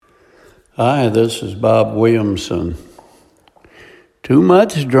Hi, this is Bob Williamson. Too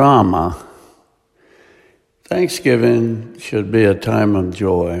much drama. Thanksgiving should be a time of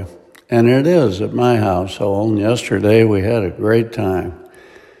joy, and it is at my household. Yesterday we had a great time.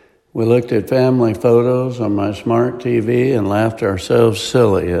 We looked at family photos on my smart TV and laughed ourselves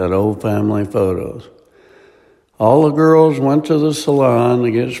silly at old family photos. All the girls went to the salon to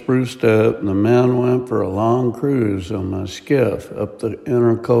get spruced up, and the men went for a long cruise on my skiff up the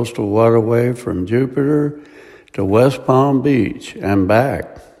intercoastal waterway from Jupiter to West Palm Beach and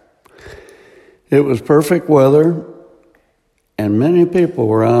back. It was perfect weather, and many people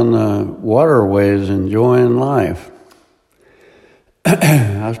were on the waterways enjoying life.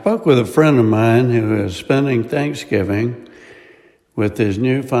 I spoke with a friend of mine who is spending Thanksgiving with his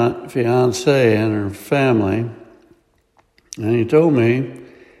new fiancée and her family. And he told me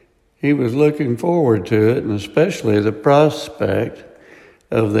he was looking forward to it, and especially the prospect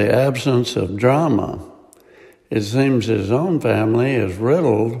of the absence of drama. It seems his own family is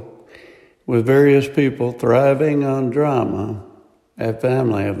riddled with various people thriving on drama at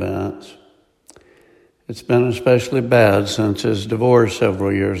family events. It's been especially bad since his divorce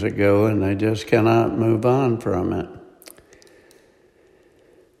several years ago, and they just cannot move on from it.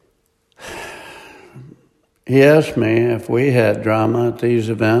 He asked me if we had drama at these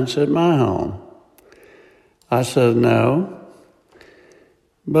events at my home. I said no,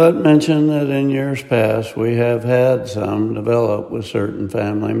 but mentioned that in years past we have had some develop with certain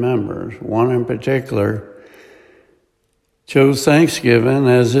family members. One in particular chose Thanksgiving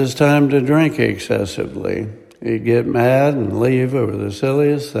as his time to drink excessively. He'd get mad and leave over the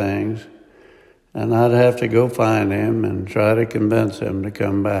silliest things, and I'd have to go find him and try to convince him to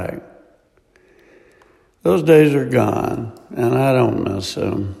come back. Those days are gone, and I don't miss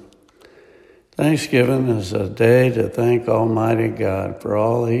them. Thanksgiving is a day to thank Almighty God for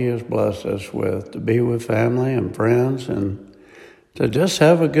all He has blessed us with, to be with family and friends, and to just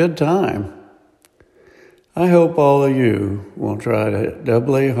have a good time. I hope all of you will try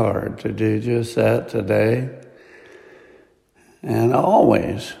doubly hard to do just that today. And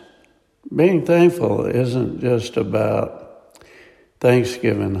always, being thankful isn't just about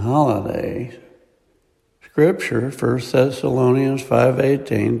Thanksgiving holidays. Scripture, 1 Thessalonians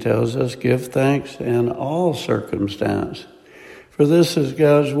 5:18, tells us, give thanks in all circumstance, for this is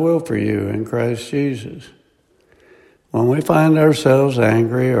God's will for you in Christ Jesus. When we find ourselves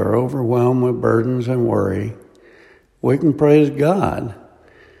angry or overwhelmed with burdens and worry, we can praise God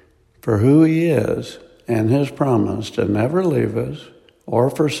for who He is and His promise to never leave us or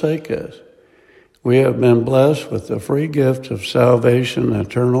forsake us. We have been blessed with the free gift of salvation and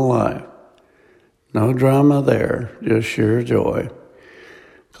eternal life. No drama there, just sheer joy.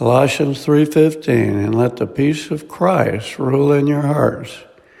 Colossians 3:15, and let the peace of Christ rule in your hearts,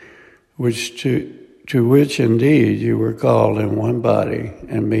 to which indeed you were called in one body,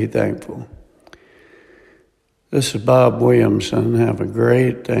 and be thankful. This is Bob Williamson. Have a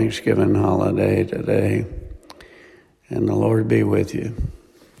great Thanksgiving holiday today, and the Lord be with you.